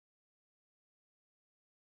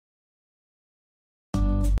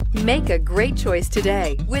Make a great choice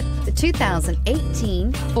today with the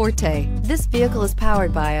 2018 Forte. This vehicle is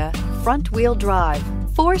powered by a front-wheel drive,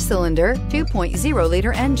 4-cylinder,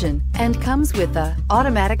 2.0-liter engine, and comes with a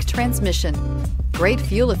automatic transmission. Great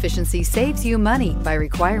fuel efficiency saves you money by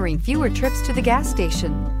requiring fewer trips to the gas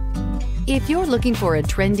station. If you're looking for a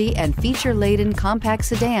trendy and feature-laden compact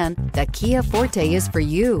sedan, the Kia Forte is for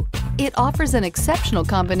you. It offers an exceptional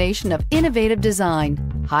combination of innovative design,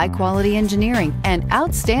 high-quality engineering, and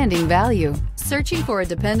outstanding value. Searching for a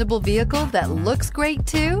dependable vehicle that looks great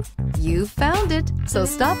too? You found it, so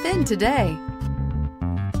stop in today.